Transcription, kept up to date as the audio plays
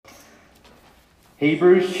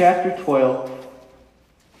Hebrews chapter 12,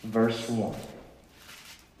 verse 1.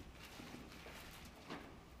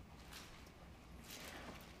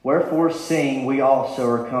 Wherefore, seeing we also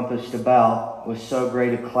are compassed about with so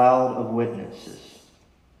great a cloud of witnesses,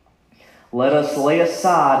 let us lay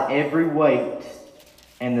aside every weight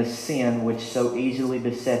and the sin which so easily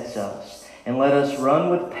besets us, and let us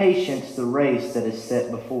run with patience the race that is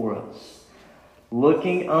set before us,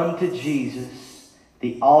 looking unto Jesus,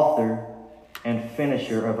 the author and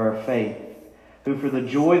finisher of our faith, who for the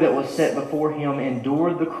joy that was set before him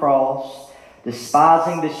endured the cross,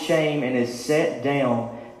 despising the shame, and is set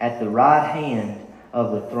down at the right hand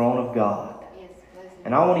of the throne of God.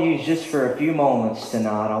 And I want to use just for a few moments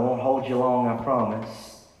tonight, I won't hold you long, I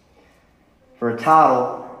promise, for a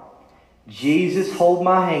title, Jesus, Hold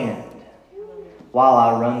My Hand While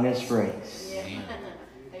I Run This Race.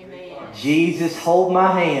 Amen. Jesus, hold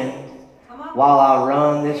my hand while I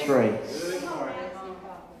run this race.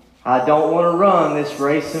 I don't want to run this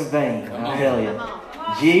race in vain, I tell you.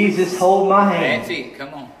 Jesus, hold my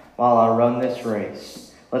hand while I run this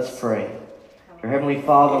race. Let's pray. Our Heavenly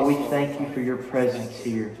Father, we thank you for your presence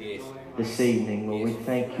here this evening. Lord, we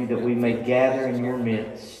thank you that we may gather in your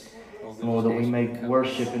midst. Lord, that we may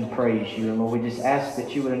worship and praise you. And Lord, we just ask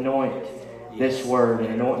that you would anoint this word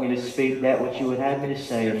and anoint me to speak that which you would have me to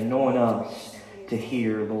say, and anoint us to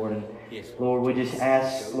hear, Lord. And Lord, we just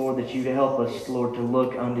ask, Lord, that you to help us, Lord, to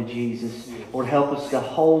look unto Jesus. Lord, help us to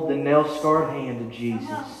hold the nail-scarred hand of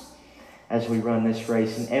Jesus as we run this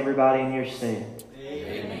race. And everybody in here said,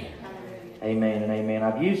 amen. Amen and amen.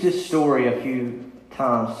 I've used this story a few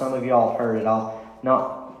times. Some of y'all have heard it. I'll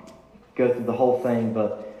not go through the whole thing,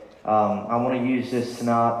 but I want to use this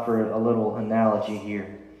tonight for a little analogy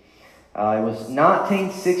here. It was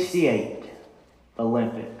 1968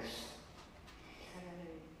 Olympics.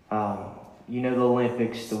 You know the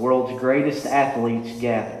Olympics, the world's greatest athletes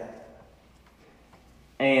gather.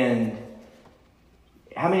 And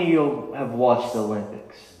how many of you have watched the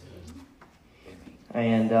Olympics?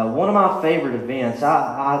 And one of my favorite events,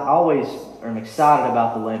 I always am excited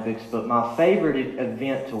about the Olympics, but my favorite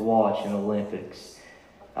event to watch in the Olympics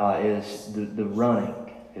is the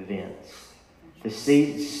running events. To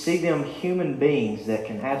see them human beings that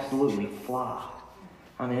can absolutely fly.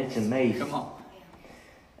 I mean, it's amazing. Come on.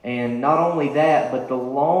 And not only that, but the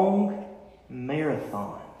long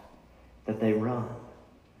marathon that they run.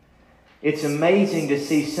 It's amazing to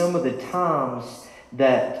see some of the times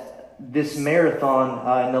that this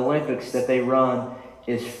marathon in the Olympics that they run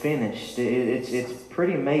is finished. It's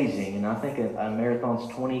pretty amazing. And I think a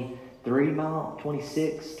marathon's 23 miles,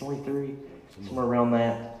 26, 23, somewhere around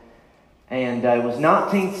that. And it was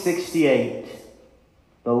 1968,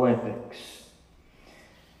 the Olympics.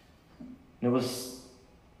 And it was,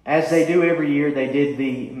 as they do every year, they did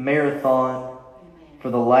the marathon for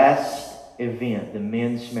the last event, the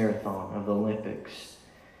men's marathon of the Olympics.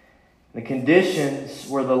 The conditions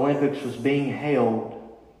where the Olympics was being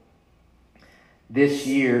held this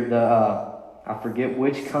year, I forget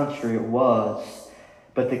which country it was,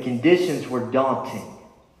 but the conditions were daunting.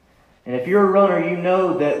 And if you're a runner, you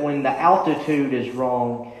know that when the altitude is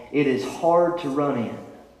wrong, it is hard to run in.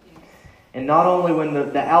 And not only when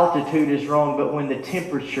the altitude is wrong, but when the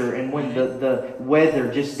temperature and when the weather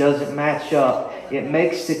just doesn't match up, it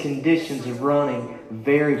makes the conditions of running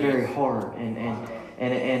very, very hard. And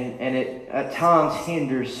it at times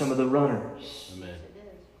hinders some of the runners. Amen.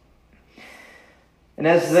 And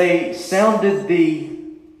as they sounded the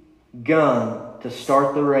gun to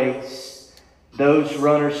start the race, those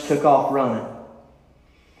runners took off running.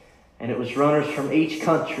 And it was runners from each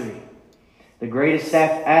country, the greatest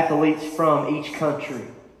athletes from each country.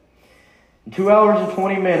 And 2 hours and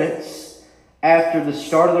 20 minutes after the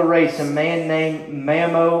start of the race, a man named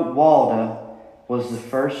Mamo Walda was the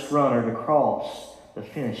first runner to cross the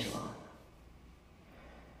finish line.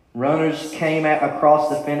 Runners came across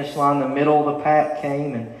the finish line, the middle of the pack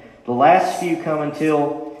came, and the last few come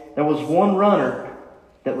until there was one runner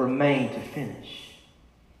that remained to finish.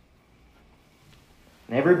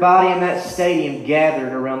 And everybody in that stadium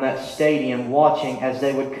gathered around that stadium watching as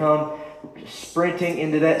they would come sprinting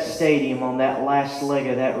into that stadium on that last leg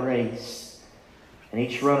of that race. And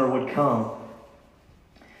each runner would come.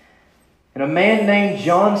 And a man named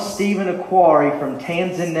John Stephen Akhwari from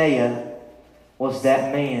Tanzania was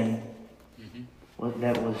that man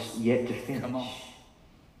that was yet to finish. Come on.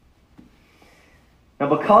 Now,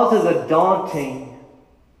 because of the daunting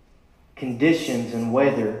conditions and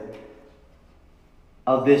weather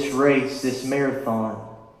of this race, this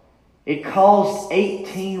marathon, it caused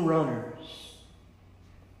 18 runners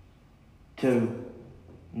to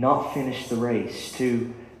not finish the race,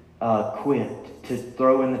 to quit, to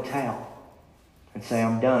throw in the towel and say,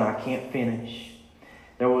 I'm done, I can't finish.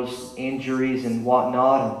 There was injuries and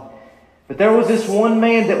whatnot. But there was this one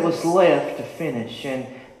man that was left to finish. And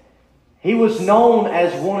he was known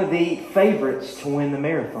as one of the favorites to win the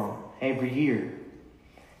marathon every year.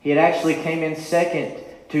 He had actually came in second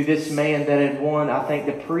to this man that had won, I think,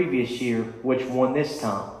 the previous year, which won this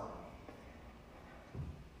time.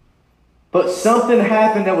 But something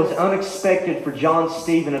happened that was unexpected for John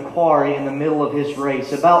Stephen Akhwari in the middle of his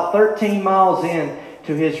race. About 13 miles in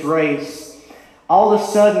to his race, all of a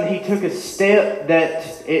sudden he took a step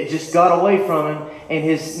that it just got away from him and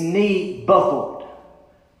his knee buckled.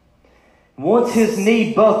 Once his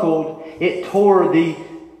knee buckled, it tore the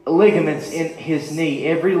ligaments in his knee.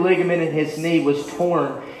 Every ligament in his knee was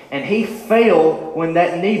torn. And he fell when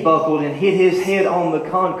that knee buckled and hit his head on the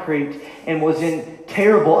concrete and was in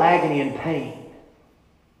terrible agony and pain.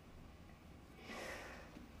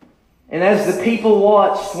 And as the people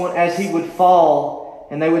watched as he would fall,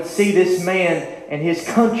 and they would see this man and his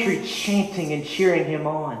country chanting and cheering him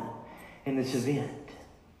on in this event,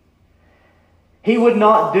 he would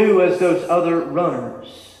not do as those other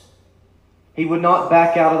runners. He would not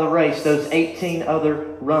back out of the race, those 18 other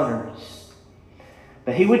runners.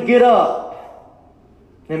 But he would get up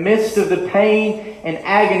in the midst of the pain and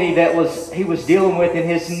agony that he was dealing with, and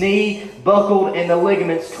his knee buckled and the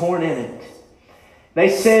ligaments torn in it. They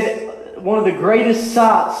said one of the greatest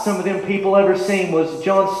sights some of them people ever seen was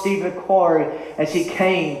John Stephen Akhwari as he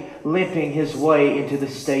came limping his way into the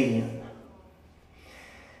stadium.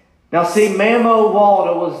 Now see, Mamo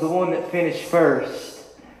Walda was the one that finished first.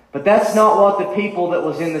 But that's not what the people that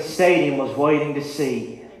was in the stadium was waiting to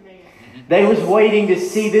see. They was waiting to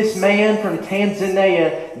see this man from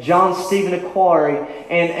Tanzania, John Stephen Akhwari,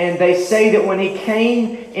 and they say that when he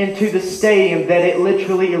came into the stadium that it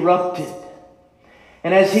literally erupted.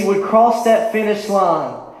 And as he would cross that finish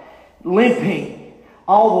line, limping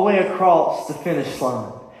all the way across the finish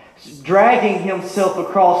line, dragging himself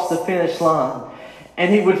across the finish line,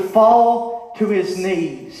 and he would fall to his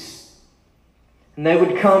knees. And they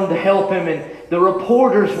would come to help him, and the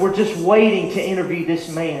reporters were just waiting to interview this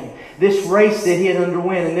man, this race that he had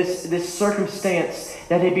underwent, and this circumstance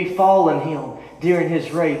that had befallen him during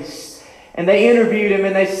his race. And they interviewed him,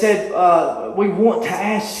 and they said, we want to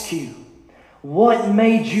ask you, what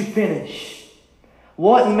made you finish?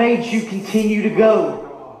 What made you continue to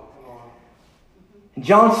go? And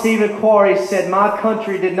John Stephen Akhwari said, my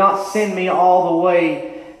country did not send me all the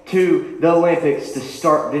way to the Olympics to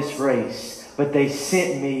start this race, but they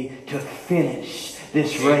sent me to finish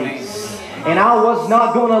this race. And I was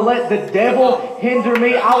not going to let the devil hinder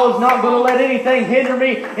me. I was not going to let anything hinder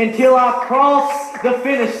me until I crossed the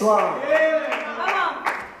finish line.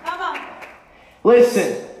 Come on.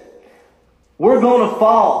 Listen, we're going to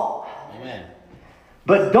fall. Amen.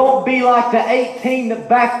 But don't be like the 18 that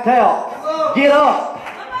backed out. Get up.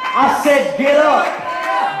 I said get up.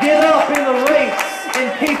 Get up in the race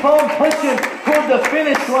and keep on pushing toward the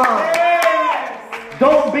finish line.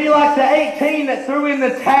 Don't be like the 18 that threw in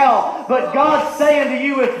the towel. But God's saying to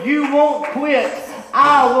you, if you won't quit,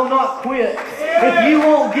 I will not quit. If you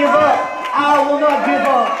won't give up, I will not give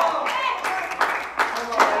up.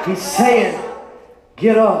 He's saying,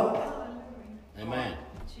 get up. Amen.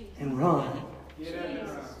 And run.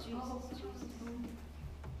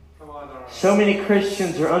 So many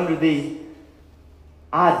Christians are under the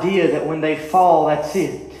idea that when they fall, that's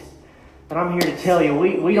it. But I'm here to tell you,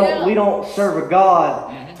 we don't serve a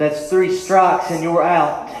God that's 3 strikes and you're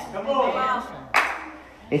out.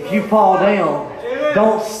 If you fall down,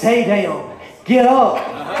 don't stay down. Get up.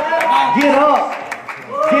 Get up.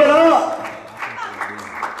 Get up.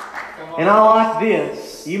 And I like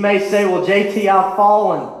this. You may say, well, JT, I've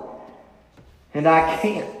fallen and I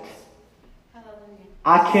can't.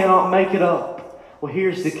 I cannot make it up. Well,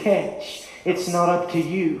 here's the catch. It's not up to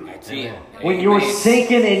you. When you're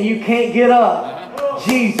sinking and you can't get up,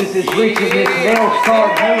 Jesus is reaching His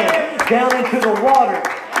nail-scarred hand down into the water.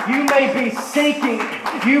 You may be sinking.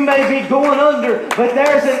 You may be going under. But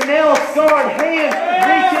there's a nail-scarred hand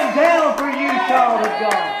reaching down for you, child of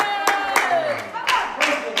God.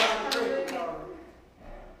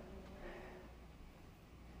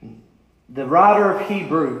 The writer of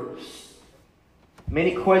Hebrews,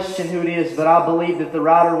 many question who it is, but I believe that the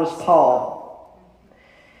writer was Paul.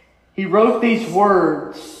 He wrote these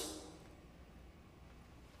words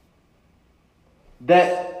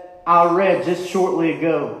that I read just shortly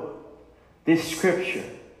ago. This scripture.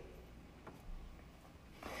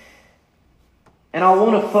 And I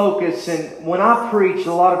want to focus, and when I preach,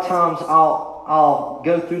 a lot of times I'll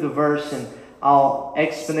go through the verse and I'll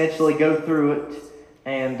exponentially go through it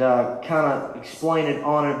and kind of explain it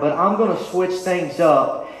on it. But I'm going to switch things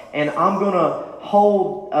up, and I'm going to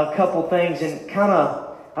hold a couple things and kind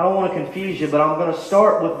of, I don't want to confuse you, but I'm going to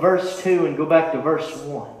start with verse 2 and go back to verse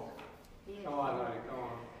 1. Come on, buddy, come on.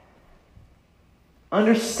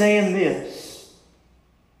 Understand this.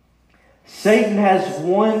 Satan has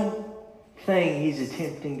one thing he's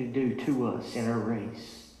attempting to do to us in our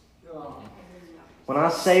race. When I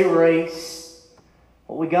say race,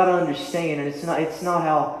 what we got to understand, and it's not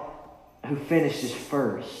how who finishes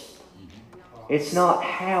first. It's not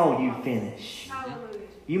how you finish.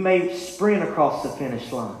 You may sprint across the finish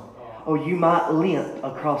line, or you might limp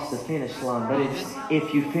across the finish line, but it's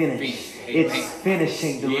if you finish. It's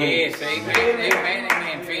finishing the race. Yes,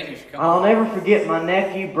 amen, finish. I'll never forget my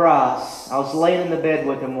nephew Bryce. I was laying in the bed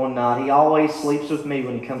with him one night. He always sleeps with me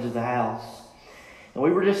when he comes to the house. And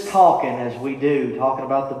we were just talking, as we do, talking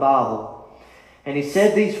about the Bible. And he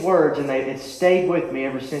said these words, and it stayed with me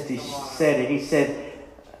ever since he said it. He said,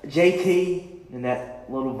 JT, in that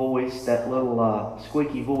little voice, that little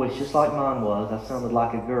squeaky voice, just like mine was. I sounded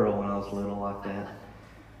like a girl when I was little like that.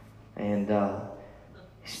 And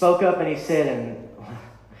he spoke up and he said, and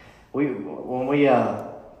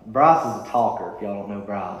Bryce is a talker, if y'all don't know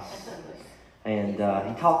Bryce. And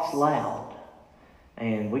he talks loud.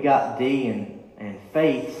 And we got Dee and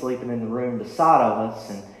Faith sleeping in the room beside of us,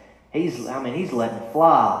 and he's letting it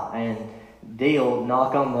fly. And Dee will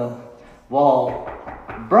knock on the wall,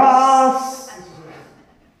 Bryce!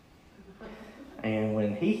 And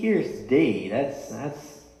when he hears Dee, that's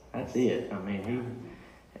it. I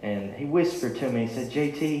mean, he whispered to me, he said,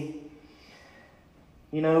 JT,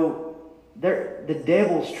 you know, the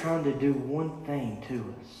devil's trying to do one thing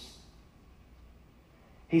to us.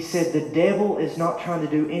 He said the devil is not trying to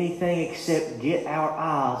do anything except get our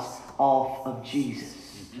eyes off of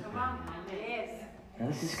Jesus. Come on. Yes. Now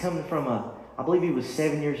this is coming from I believe he was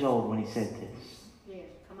 7 years old when he said this. Yes.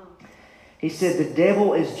 Come on. He said the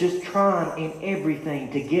devil is just trying in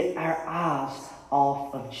everything to get our eyes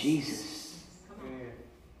off of Jesus.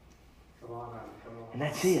 Come on. And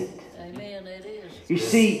that's it. Amen, it is. You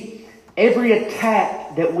see, every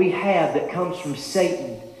attack that we have that comes from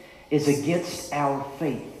Satan is against our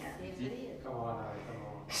faith. Yes, it is. Come on.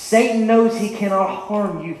 Satan knows he cannot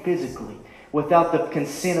harm you physically without the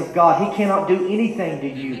consent of God. He cannot do anything to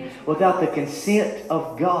you without the consent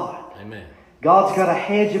of God. Amen. God's got a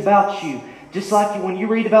hedge about you. Just like when you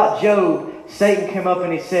read about Job, Satan came up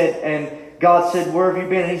and he said, and God said, where have you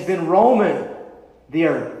been? And he's been roaming the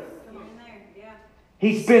earth. Come on in there. Yeah.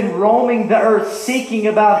 He's been roaming the earth, seeking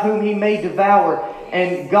about whom he may devour.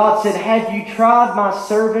 And God said, have you tried my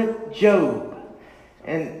servant Job?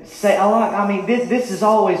 And this has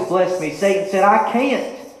always blessed me. Satan said, I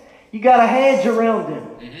can't. You got a hedge around him.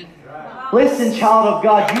 Mm-hmm. Listen, child of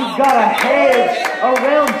God, you've got a hedge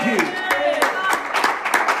around you.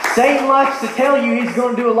 Satan likes to tell you he's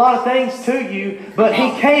going to do a lot of things to you, but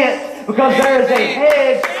he can't because there is a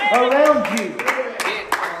hedge around you.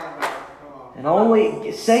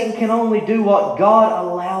 And Satan can only do what God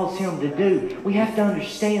allows him to do. We have to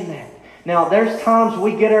understand that. Now, there's times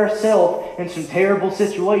we get ourselves in some terrible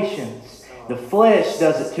situations. The flesh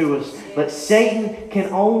does it to us. But Satan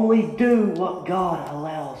can only do what God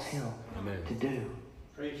allows him to do.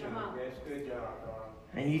 Preaching. Yes, good job, Carl.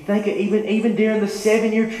 And you think even during the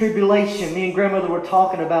 7-year tribulation, me and grandmother were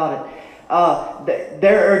talking about it.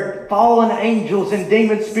 There are fallen angels and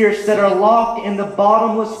demon spirits that are locked in the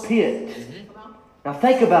bottomless pit. Now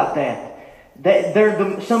think about that.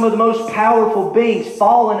 They're some of the most powerful beings,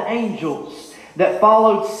 fallen angels, that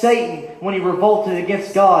followed Satan when he revolted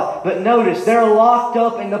against God. But notice, they're locked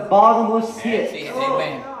up in the bottomless pit.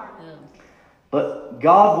 Amen. But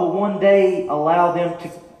God will one day allow them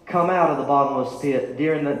to come out of the bottomless pit.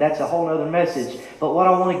 That's a whole other message. But what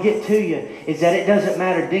I want to get to you is that it doesn't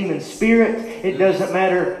matter demon spirit. It doesn't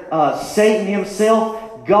matter Satan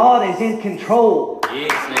himself. God is in control.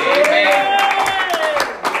 Yes, amen.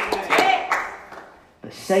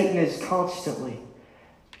 But Satan is constantly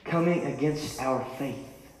coming against our faith.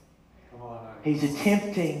 He's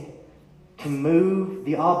attempting to move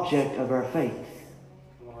the object of our faith.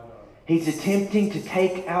 He's attempting to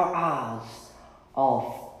take our eyes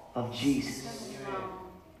off of Jesus.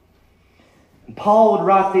 And Paul would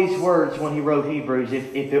write these words when he wrote Hebrews,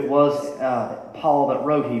 if it was Paul that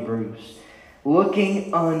wrote Hebrews.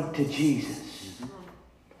 Looking unto Jesus,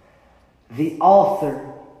 the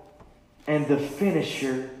author and the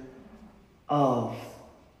finisher of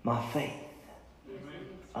my faith,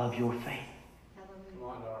 of your faith.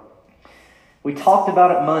 We talked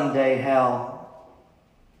about it Monday how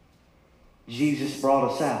Jesus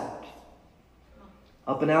brought us out.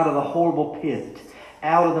 Up and out of the horrible pit.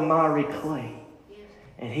 out of the miry clay.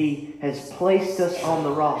 And He has placed us on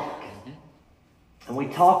the rock. And we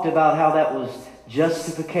talked about how that was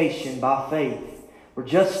justification by faith. We're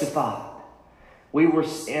justified. We were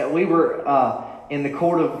in the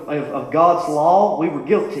court of God's law. We were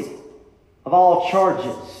guilty of all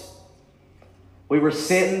charges. We were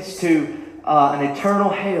sentenced to an eternal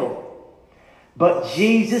hell. But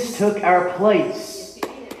Jesus took our place.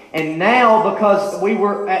 And now, because we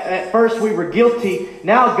were at first we were guilty,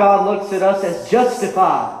 now God looks at us as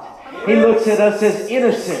justified. He looks at us as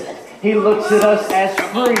innocent. He looks at us as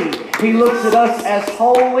free. He looks at us as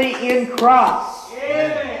holy in Christ.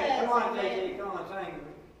 Yeah. Come on, JJ. Come on, sing.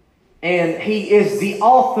 And He is the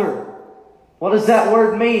author. What does that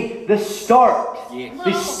word mean? The start. Yes.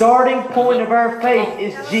 The starting point of our faith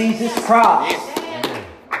is Jesus Christ. Yes.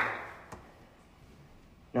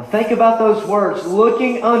 Now think about those words.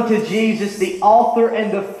 Looking unto Jesus, the author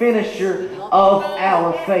and the finisher of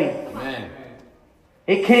our faith. Amen.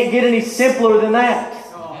 It can't get any simpler than that.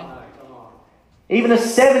 Come on. Come on. Even a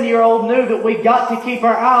 7-year-old knew that we got to keep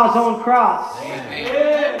our eyes on Christ.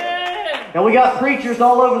 Amen. Now we got preachers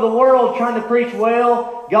all over the world trying to preach,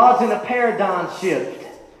 well, God's in a paradigm shift.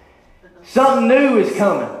 Something new is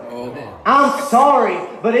coming. Oh. I'm sorry,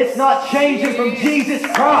 but it's not changing from Jesus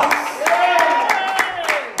Christ.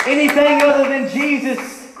 Anything other than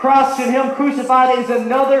Jesus Christ and Him crucified is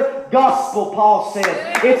another gospel, Paul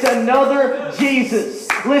said. It's another Jesus.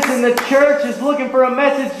 Listen, the church is looking for a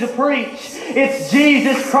message to preach. It's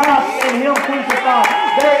Jesus Christ and Him crucified.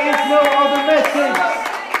 There is no other message.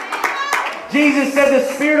 Jesus said, the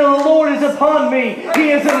Spirit of the Lord is upon me. He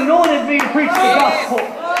has anointed me to preach the gospel,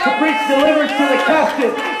 to preach deliverance to the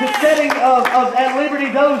captive, the setting at liberty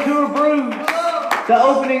those who are bruised, the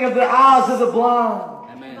opening of the eyes of the blind.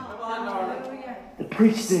 To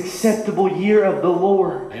preach the acceptable year of the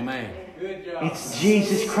Lord. Amen. Good job. It's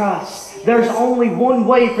Jesus Christ. There's only one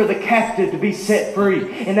way for the captive to be set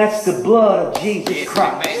free, and that's the blood of Jesus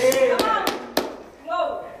Christ.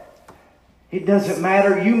 It doesn't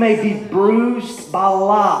matter. You may be bruised by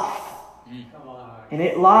life, Come on.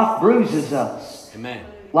 and life bruises us. Amen.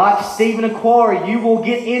 Like Stephen Aquari, you will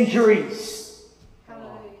get injuries.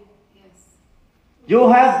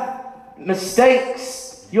 You'll have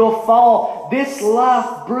mistakes. You'll fall. This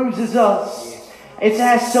life bruises us. It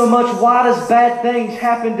has so much. Why does bad things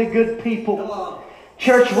happen to good people?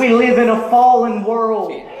 Church, we live in a fallen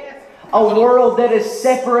world. A world that is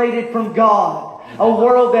separated from God. A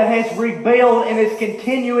world that has rebelled and is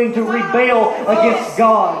continuing to rebel against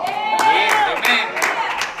God.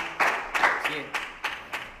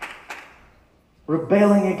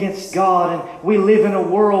 Rebelling against God. And we live in a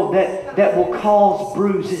world that will cause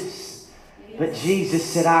bruises. But Jesus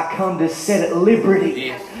said, I come to set at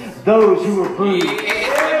liberty those who are bruised.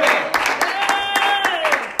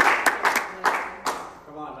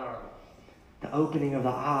 Come on, darling. The opening of the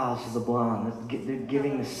eyes of the blind. The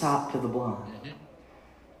giving the sight to the blind.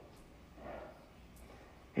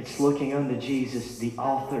 It's looking unto Jesus, the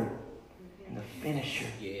author and the finisher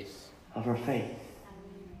of our faith.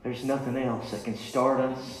 There's nothing else that can start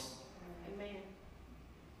us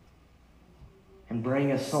and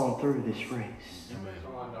bring us on through this race. Come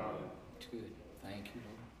on, darling. Good. Thank you,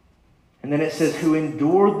 Lord. And then it says, who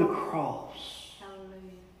endured the cross.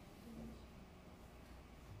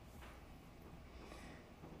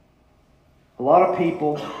 A lot of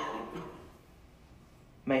people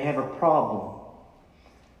may have a problem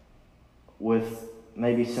with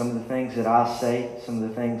maybe some of the things that I say, some of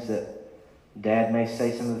the things that Dad may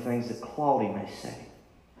say, some of the things that Claudie may say.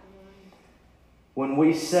 When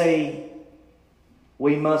we say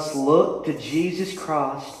we must look to Jesus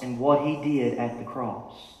Christ and what He did at the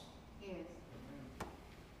cross.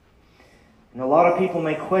 And a lot of people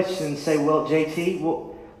may question and say, well, JT,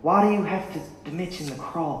 why do you have to mention the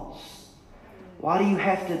cross? Why do you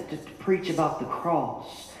have to preach about the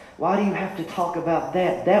cross? Why do you have to talk about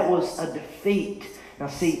that? That was a defeat. Now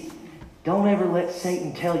see, don't ever let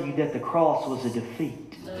Satan tell you that the cross was a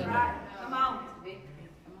defeat. Come on.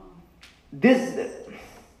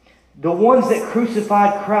 The ones that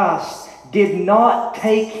crucified Christ did not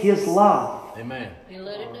take His life. Amen. He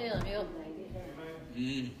let it down, yep.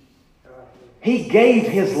 He gave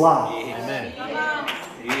His life. Amen.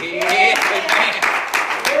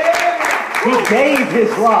 He gave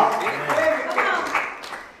His life.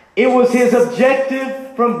 It was His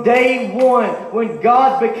objective from day one when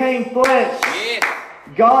God became flesh.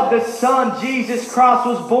 God the Son, Jesus Christ,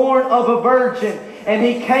 was born of a virgin, and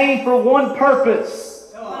He came for one purpose.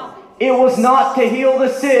 It was not to heal the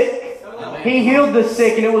sick. He healed the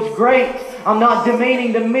sick, and it was great. I'm not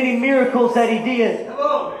demeaning the many miracles that He did.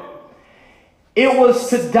 It was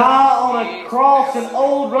to die on a cross, an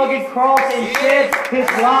old rugged cross, and shed His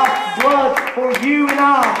life's blood for you and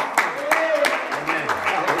I.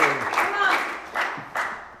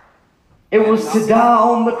 It was to die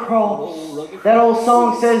on the cross. That old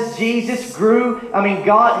song says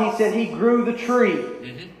God, He said He grew the tree.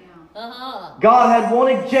 God had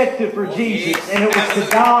one objective for Jesus, and it was to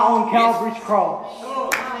die on Calvary's cross.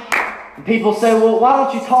 And people say, well, why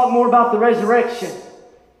don't you talk more about the resurrection?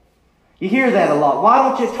 You hear that a lot. Why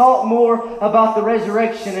don't you talk more about the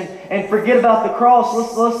resurrection and forget about the cross?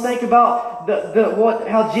 Let's think about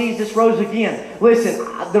how Jesus rose again. Listen,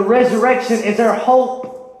 the resurrection is our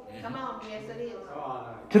hope. Come on, yes it is.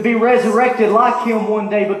 To be resurrected like Him one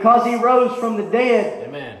day, because He rose from the dead.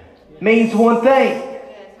 Amen. Means one thing.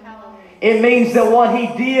 It means that what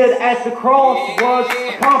He did at the cross was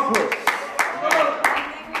accomplished.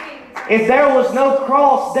 If there was no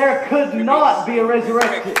cross, there could not be a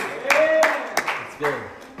resurrection.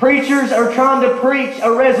 Preachers are trying to preach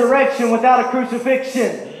a resurrection without a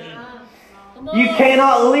crucifixion. You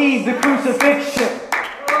cannot leave the crucifixion.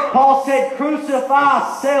 Paul said,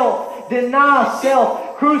 crucify self, deny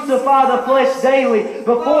self, crucify the flesh daily.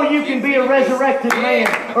 Before you can be a resurrected man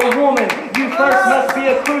or woman, you first must be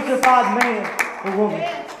a crucified man or woman.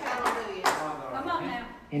 Come on now.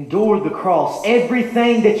 Endured the cross.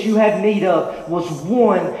 Everything that you have need of was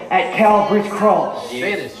won at Calvary's cross.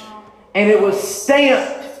 Finished. And it was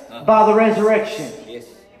stamped by the resurrection. Yes.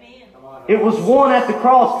 It was won at the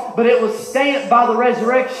cross, but it was stamped by the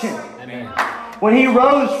resurrection. Amen. When He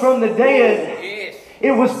rose from the dead,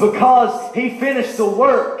 it was because He finished the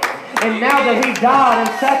work. And now that He died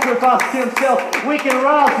and sacrificed Himself, we can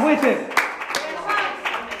rise with Him.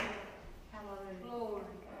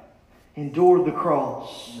 Endured the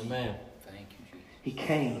cross. Amen. Thank you, Jesus. He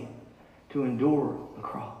came to endure the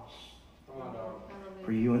cross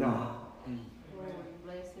for you and I.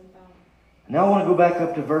 Now I want to go back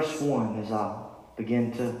up to verse 1 as I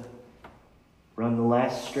begin to run the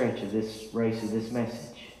last stretch of this race, of this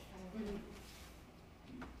message.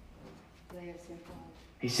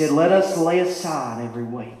 He said, let us lay aside every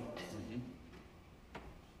weight.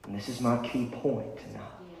 And this is my key point tonight.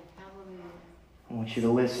 I want you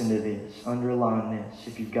to listen to this. Underline this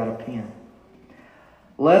if you've got a pen.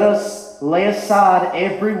 Let us lay aside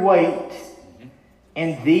every weight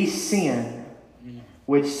and the sin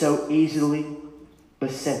which so easily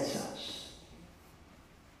besets us.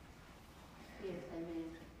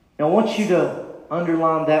 Now I want you to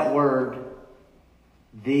underline that word,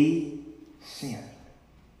 the sin.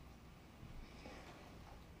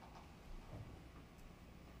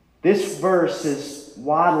 This verse is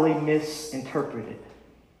widely misinterpreted.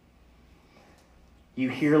 You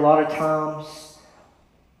hear a lot of times,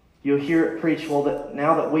 you'll hear it preached, well, that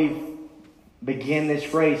now that we've begun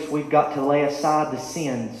this race, we've got to lay aside the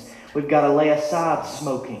sins. We've got to lay aside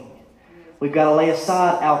smoking. We've got to lay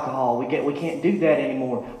aside alcohol. We can't do that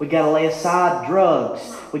anymore. We've got to lay aside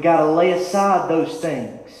drugs. We've got to lay aside those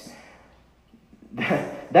things.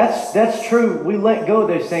 That's true. We let go of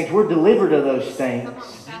those things. We're delivered of those things.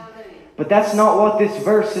 But that's not what this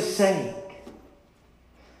verse is saying.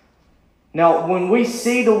 Now, when we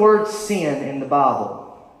see the word sin in the Bible,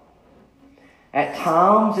 at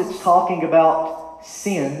times it's talking about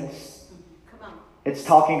sins. It's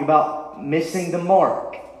talking about missing the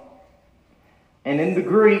mark. And in the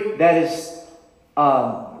Greek, that is,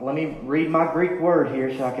 let me read my Greek word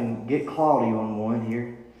here so I can get Claudia on one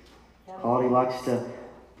here. Claudia likes to,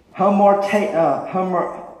 hamartano.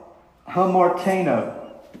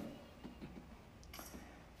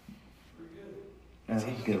 That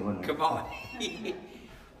was good, wasn't it? Come on.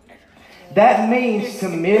 That means to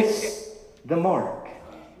miss the mark.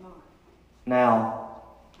 Now,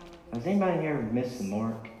 has anybody here missed the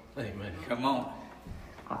mark? Amen. Come on.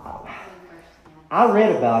 I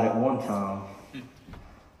read about it one time.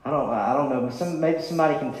 I don't know. Maybe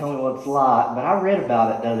somebody can tell me what it's like. But I read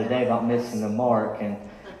about it the other day about missing the mark. And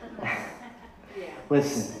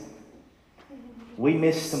listen, we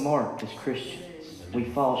miss the mark as Christians. We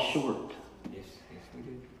fall short. Yes, we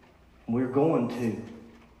do. We're going to.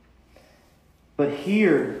 But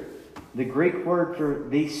here, the Greek word for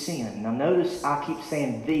the sin. Now notice I keep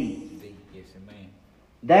saying the. Yes, amen.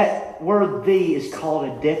 That word the is called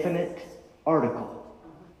a definite article.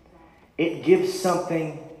 It gives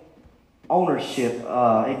something ownership.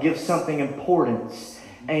 It gives something importance.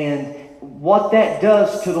 And what that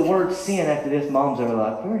does to the word sin after this, moms are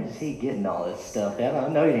like, where is he getting all this stuff at? I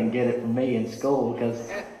know he didn't get it from me in school because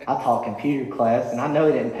I taught computer class and I know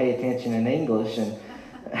he didn't pay attention in English. And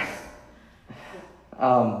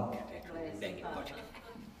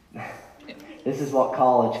This is what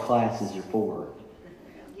college classes are for.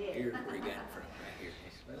 Here's where you got it from, right here.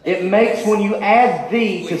 It makes, when you add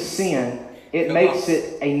 "the" to sin, it makes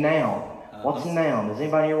it a noun. What's a noun? Does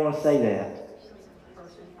anybody here want to say that?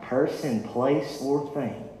 Person, place, or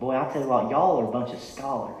thing. Boy, I tell you what, y'all are a bunch of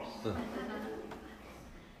scholars.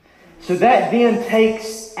 So that then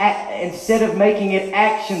takes, instead of making it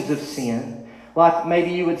actions of sin, like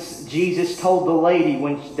maybe Jesus told the lady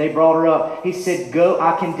when they brought her up, He said, "Go,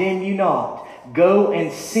 I condemn you not. Go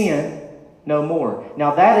and sin no more."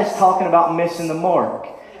 Now that is talking about missing the mark,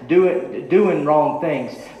 doing wrong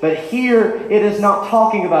things. But here it is not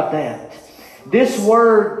talking about that. This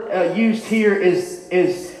word used here is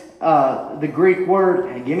the Greek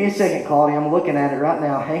word. Give me a second, Claudia. I'm looking at it right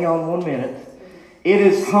now. Hang on 1 minute. It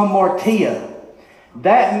is hamartia.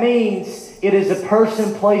 That means it is a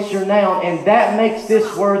person, place, or noun, and that makes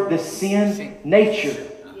this word the sin nature.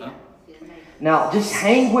 Now, just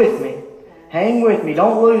hang with me. Hang with me.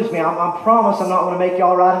 Don't lose me. I promise I'm not going to make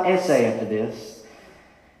y'all write an essay after this.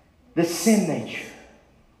 The sin nature.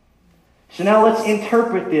 So now let's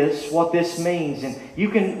interpret this, what this means. And you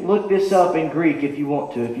can look this up in Greek if you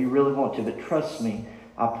want to, if you really want to. But trust me,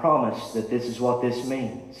 I promise that this is what this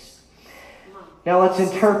means. Now let's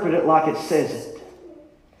interpret it like it says it.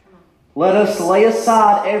 Let us lay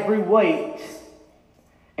aside every weight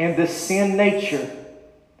and the sin nature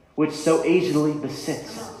which so easily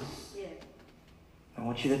besets us. I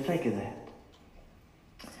want you to think of that.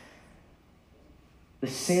 The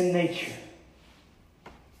sin nature.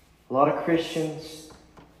 A lot of Christians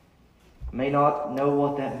may not know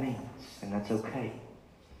what that means, and that's okay,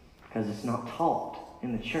 because it's not taught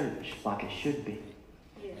in the church like it should be.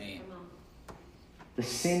 The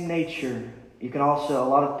sin nature, you can also, a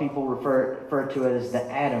lot of people refer to it as the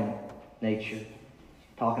Adam nature,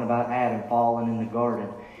 talking about Adam falling in the garden.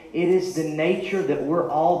 It is the nature that we're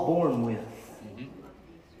all born with.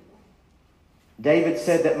 David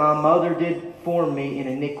said that my mother did form me in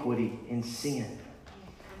iniquity, in sin.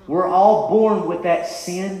 We're all born with that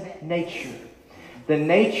sin nature. The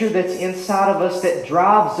nature that's inside of us that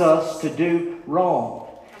drives us to do wrong.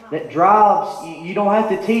 That drives, you don't have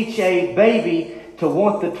to teach a baby to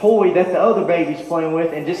want the toy that the other baby's playing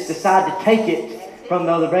with and just decide to take it from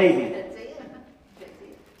the other baby.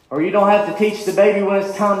 Or you don't have to teach the baby when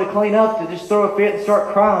it's time to clean up to just throw a fit and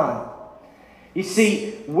start crying. You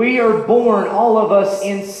see, we are born, all of us,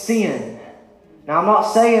 in sin. Now, I'm not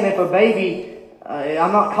saying if a baby,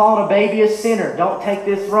 I'm not calling a baby a sinner. Don't take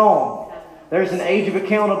this wrong. There's an age of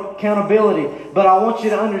accountability. But I want you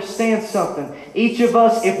to understand something. Each of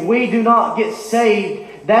us, if we do not get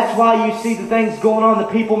saved, that's why you see the things going on, the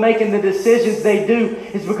people making the decisions they do,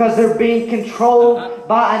 is because they're being controlled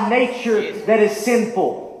by a nature that is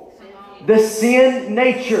sinful. The sin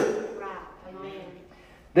nature.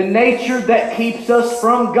 The nature that keeps us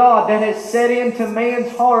from God, that has set into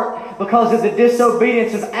man's heart because of the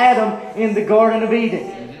disobedience of Adam in the Garden of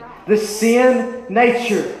Eden. The sin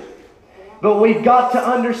nature. But we've got to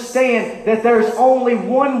understand that there's only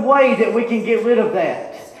one way that we can get rid of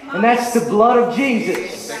that. And that's the blood of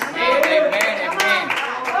Jesus.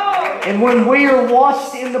 And when we are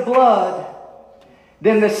washed in the blood,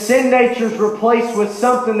 then the sin nature is replaced with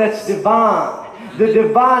something that's divine. The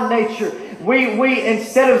divine nature. We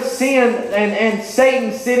instead of sin and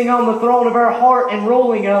Satan sitting on the throne of our heart and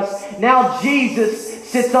ruling us, now Jesus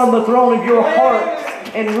sits on the throne of your heart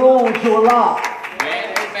and rules your life.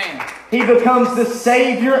 He becomes the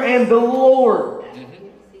Savior and the Lord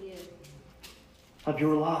of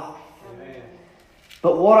your life.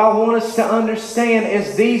 But what I want us to understand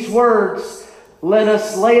is these words, let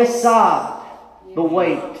us lay aside the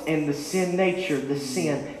weight and the sin nature, the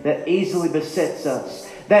sin that easily besets us.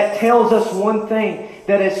 That tells us one thing,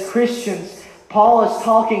 that as Christians, Paul is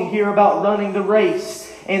talking here about running the race.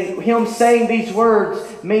 And him saying these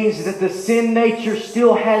words means that the sin nature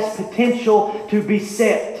still has potential to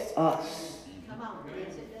beset us.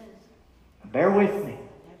 Bear with me.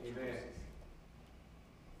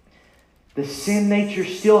 The sin nature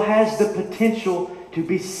still has the potential to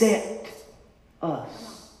beset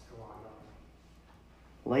us.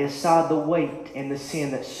 Lay aside the weight and the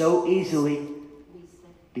sin that so easily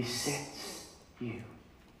besets you.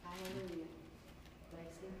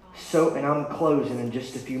 So, and I'm closing in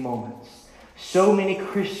just a few moments. So many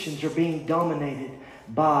Christians are being dominated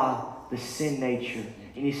by the sin nature.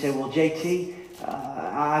 And you say, well, JT,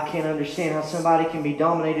 I can't understand how somebody can be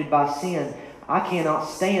dominated by sin. I cannot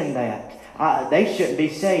stand that. They shouldn't be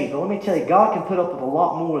saved. But let me tell you, God can put up with a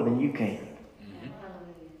lot more than you can.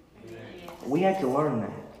 We have to learn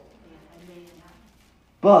that.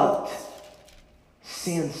 But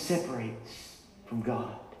sin separates from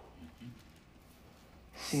God.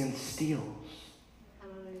 Sin steals.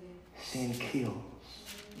 Hallelujah. Sin kills.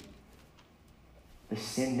 The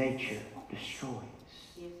sin nature destroys.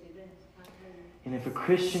 Yes, it does. Hallelujah. And if a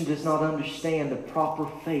Christian does not understand the proper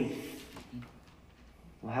faith,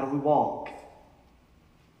 well, how do we walk?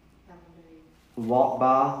 Hallelujah. We walk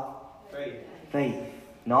by Faith. faith,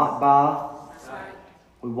 not by. Sight.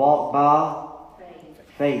 We walk by Faith.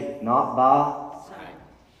 faith, not by. Sight.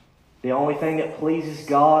 The only thing that pleases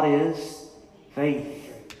God is faith.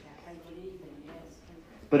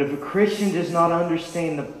 But if a Christian does not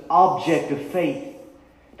understand the object of faith,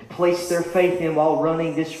 to place their faith in while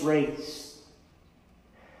running this race,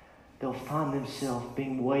 they'll find themselves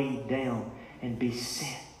being weighed down and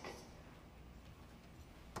beset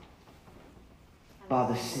by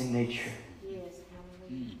the sin nature. Yes,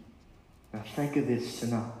 hallelujah. Now think of this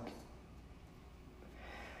tonight.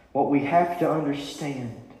 What we have to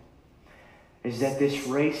understand is that this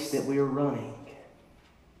race that we are running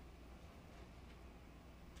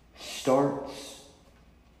starts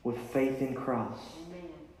with faith in Christ. Amen.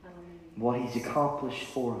 Hallelujah. What He's accomplished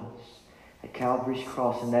for us at Calvary's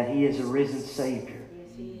cross, and that He is a risen Savior. Yes,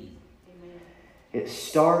 He is. Amen. It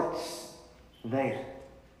starts there,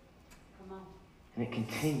 Come on. and it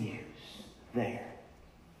continues there.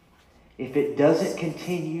 If it doesn't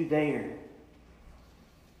continue there,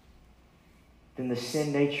 then the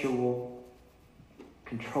sin nature will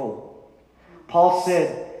control. Paul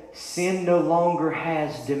said, sin no longer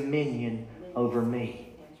has dominion over me.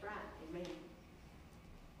 That's right. Amen.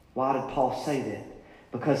 Why did Paul say that?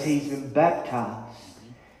 Because he's been baptized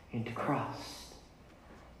into Christ.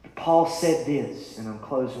 But Paul said this, and I'm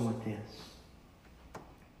closing with this.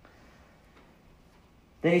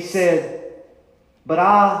 Then he said, but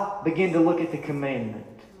I began to look at the commandment.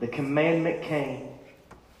 The commandment came.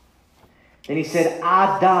 Then he said,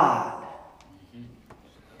 I died.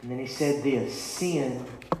 And then he said this, sin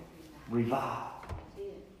revived. That's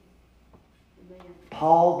it. Amen.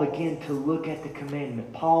 Paul began to look at the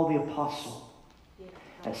commandment. Paul the apostle,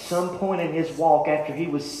 at some point in his walk after he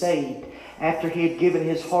was saved, after he had given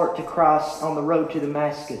his heart to Christ on the road to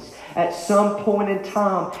Damascus, at some point in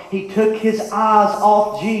time, he took his eyes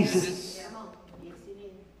off Jesus. Come on. Yes, it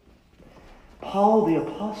is. Paul the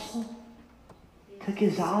apostle took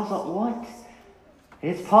his eyes off what?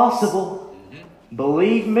 It's possible.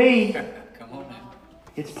 Believe me, Come on now.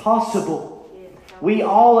 it's possible. Yes. We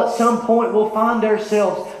all at some point will find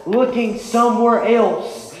ourselves looking somewhere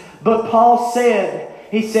else. But Paul said,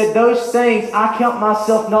 he said, those things I count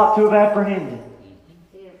myself not to have apprehended.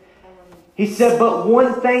 Yes. Hallelujah. He said, but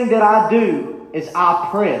one thing that I do is I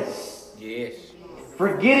press, Yes.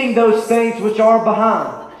 forgetting those things which are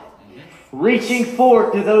behind, reaching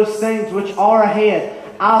forward to those things which are ahead.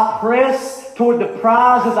 I press toward the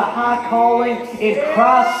prize of the high calling in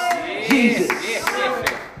Christ Jesus. Yes, yes,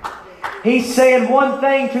 sir. He's saying one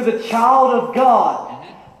thing to the child of God.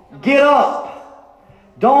 Get up.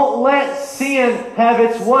 Don't let sin have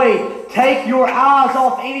its way. Take your eyes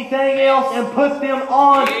off anything else and put them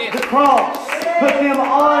on the cross. Put them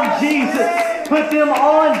on Jesus. Put them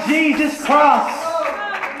on Jesus Christ.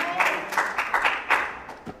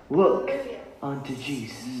 Look unto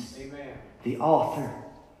Jesus, Amen. the author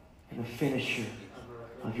and the finisher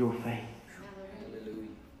of your faith, Hallelujah.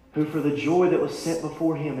 who for the joy that was set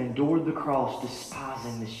before Him endured the cross,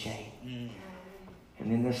 despising the shame.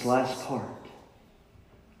 And then this last part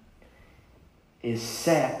is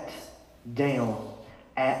sat down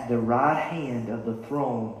at the right hand of the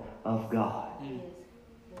throne of God. Yes.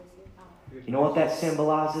 Yes, it is. You know what that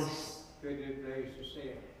symbolizes? Good place to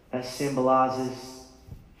sit. That symbolizes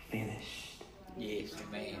finished. Yes,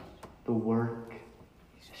 amen. The work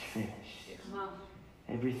is finished. Come on.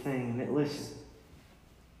 Everything. And listen,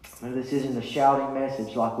 now this isn't a shouting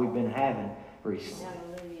message like we've been having recently.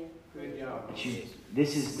 Hallelujah. Good job. But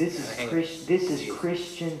this is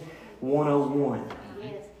Christian 101.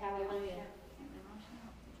 Yes. Hallelujah.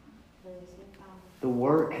 Yes, it is. The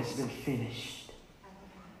work has been finished.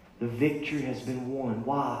 The victory has been won.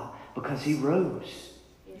 Why? Because He rose.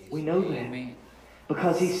 We know that. Amen.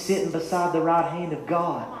 Because He's sitting beside the right hand of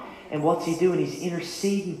God. And what's He doing? He's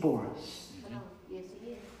interceding for us. Come on. Yes, it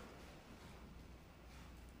is.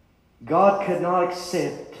 God could not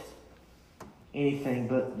accept anything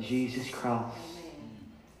but Jesus Christ. Amen.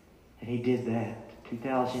 And He did that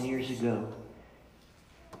 2,000 years ago.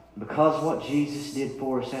 Because of what Jesus did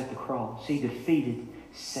for us at the cross, He defeated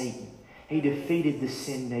Satan. He defeated the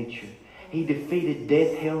sin nature. He defeated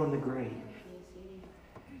death, hell, and the grave. Yes, it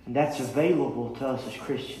is. And that's available to us as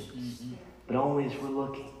Christians. But only as we're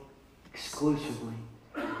looking exclusively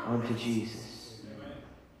unto Jesus.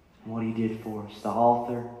 And what He did for us. The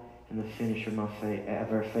author and the finisher of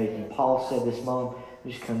our faith. And Paul said this, Mom,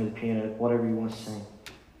 just come to the piano, whatever you want to sing.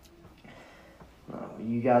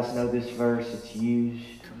 You guys know this verse. It's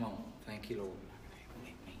used. Come on. Thank you, Lord.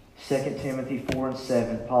 2 Timothy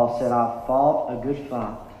 4:7. Paul said, I fought a good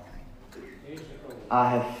fight. I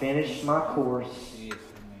have finished my course, Yes,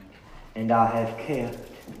 and I have kept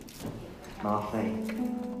my faith.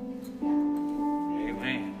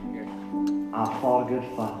 amen. I fought a good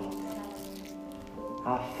fight.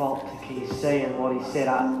 I fought to keep saying what he said.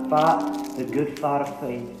 I fight the good fight of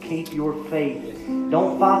faith. Keep your faith.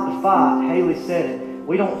 Don't fight the fight. Haley said it.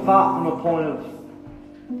 We don't fight from a point of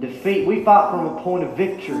defeat. We fight from a point of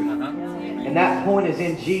victory. And that point is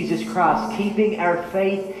in Jesus Christ. Keeping our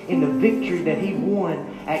faith in the victory that He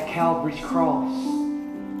won at Calvary's cross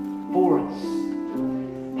for us.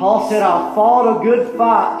 Paul said, I fought a good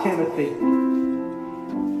fight, Timothy.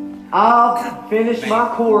 I've finished my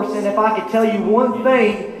course, and if I could tell you one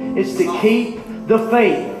thing, it's to keep the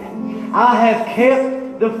faith. I have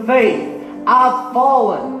kept the faith. I've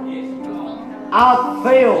fallen. I've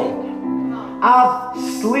failed. I've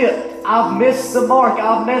slipped. I've missed the mark.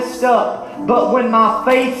 I've messed up. But when my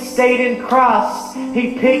faith stayed in Christ,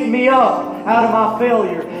 He picked me up out of my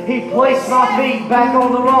failure. He placed my feet back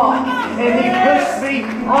on the rock, and He pushed me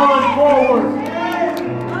on forward.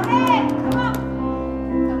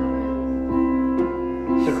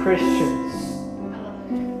 So Christians,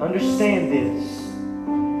 understand this.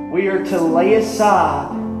 We are to lay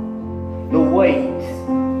aside the weight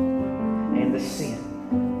and the sin.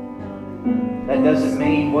 That doesn't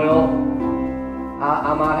mean, well,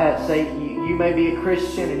 I might have to say, you may be a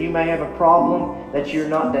Christian and you may have a problem that you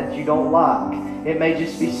don't like. It may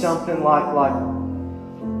just be something like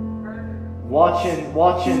watching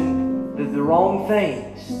the wrong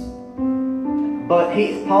things. But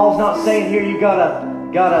Paul's not saying here you gotta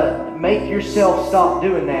make yourself stop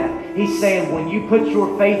doing that. He's saying when you put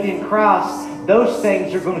your faith in Christ, those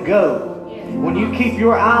things are going to go. When you keep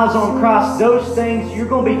your eyes on Christ, those things, you're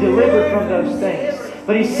going to be delivered from those things.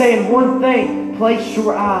 But He's saying one thing, place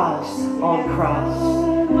your eyes on Christ,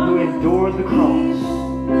 who endured the cross,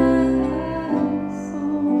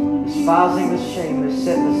 despising the shame that is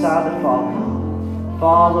set beside the Father,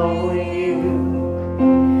 following you.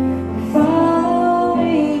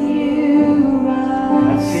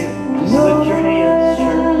 That's it. Just lift your hands,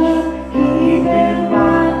 church. Keeping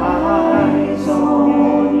my eyes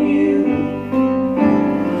on you.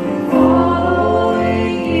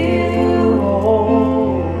 Following you.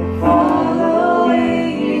 Oh,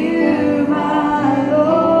 following you, my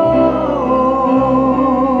Lord.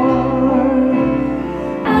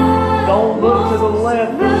 Don't look to the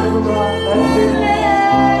left or to the right. That's it.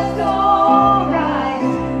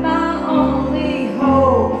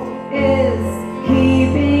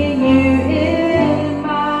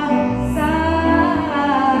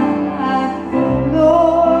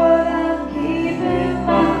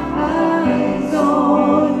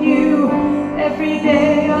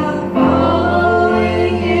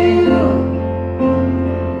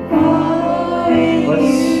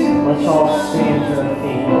 Let's all stand to our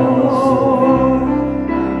feet now. Let's do it.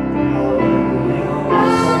 Hallelujah. Hang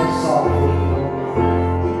on, softly.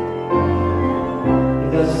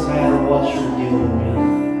 It doesn't matter what you're dealing with.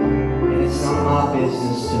 And it's not my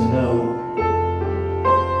business to know.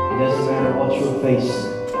 It doesn't matter what you're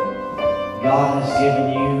facing. God has given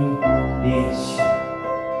you the answer.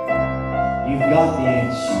 You've got the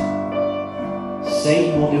answer.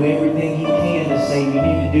 Satan will do everything he can to say you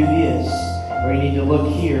need to do this, or you need to look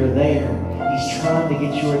here or there. He's trying to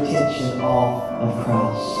get your attention off of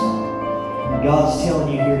Christ. God's telling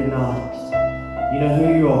you here tonight, you know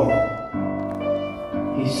who you are.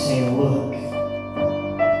 He's saying, look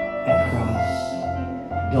at Christ.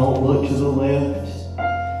 Don't look to the left.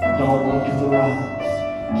 Don't look to the right.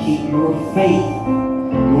 Keep your faith,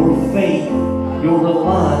 your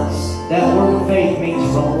reliance. That word faith means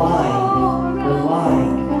relying.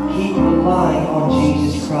 Keep relying on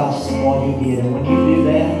Jesus Christ and what He did. And when you do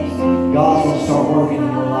that, God will start working in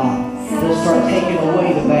your life. He'll start taking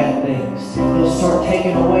away the bad things. He'll start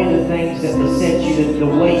taking away the things that beset you, the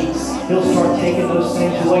weights. He'll start taking those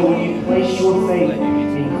things away when you place your faith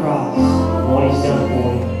in Christ and what He's done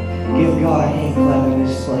for you. Give God a hand clap in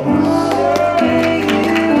this place.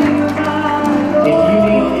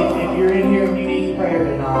 If you're in here and you need prayer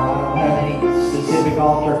tonight, I don't have any specific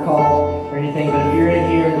altar call or anything, but if you're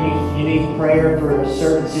in here and you need prayer for a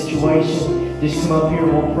certain situation, just come up here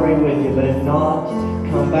and we'll pray with you. But if not,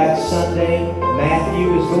 come back Sunday.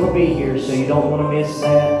 Matthew is going to be here, so you don't want to miss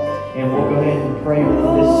that. And we'll go ahead and pray for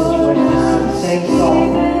this situation. Just sing the same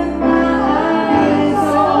song.